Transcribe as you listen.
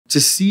To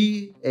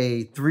see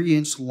a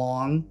 3-inch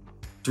long,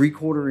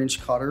 3/4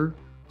 inch cutter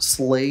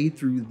slay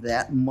through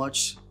that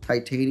much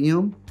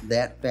titanium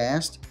that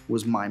fast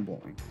was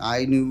mind-blowing.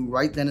 I knew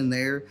right then and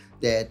there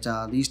that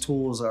these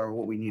tools are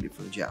what we needed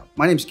for the job.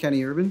 My name is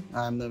Kenny Urban.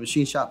 I'm the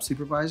machine shop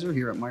supervisor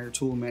here at Meyer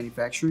Tool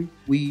Manufacturing.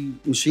 We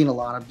machine a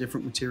lot of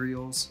different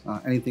materials,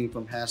 anything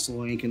from Hassel,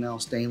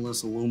 Inconel,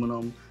 stainless,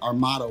 aluminum. Our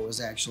motto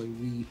is actually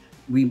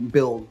we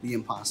build the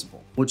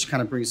impossible, which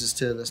kind of brings us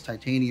to this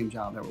titanium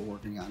job that we're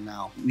working on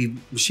now. We've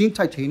machined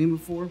titanium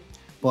before,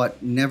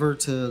 but never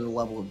to the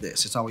level of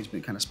this. It's always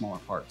been kind of smaller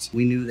parts.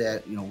 We knew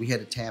that, we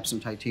had to tap some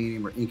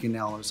titanium or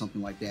Inconel or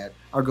something like that.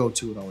 Our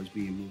go-to would always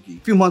be EMUGE.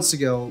 A few months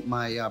ago,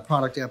 my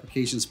product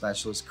application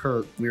specialist,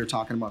 Kurt, we were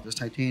talking about this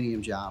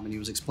titanium job, and he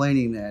was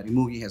explaining that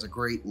EMUGE has a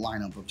great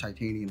lineup of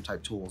titanium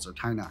type tools, or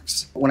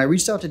Tinox. When I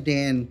reached out to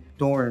Dan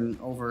Doran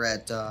over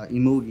at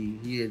EMUGE,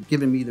 he had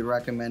given me the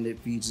recommended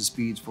feeds and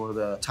speeds for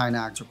the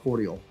Tinox or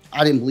Cordial.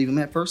 I didn't believe him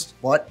at first,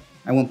 but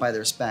I went by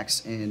their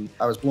specs and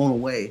I was blown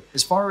away.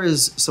 As far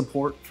as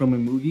support from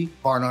EMUGE,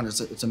 bar none,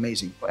 it's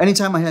amazing.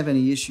 Anytime I have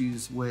any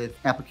issues with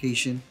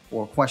application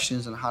or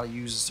questions on how to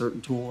use a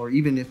certain tool, or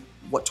even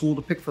what tool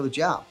to pick for the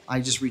job, I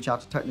just reach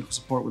out to technical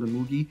support with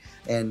EMUGE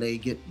and they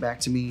get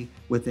back to me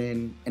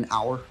within an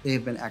hour. They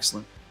have been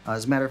excellent.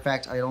 As a matter of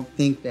fact, I don't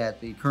think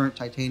that the current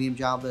titanium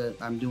job that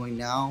I'm doing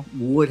now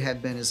would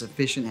have been as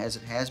efficient as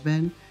it has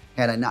been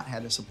had I not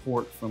had the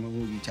support from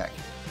EMUGE Tech.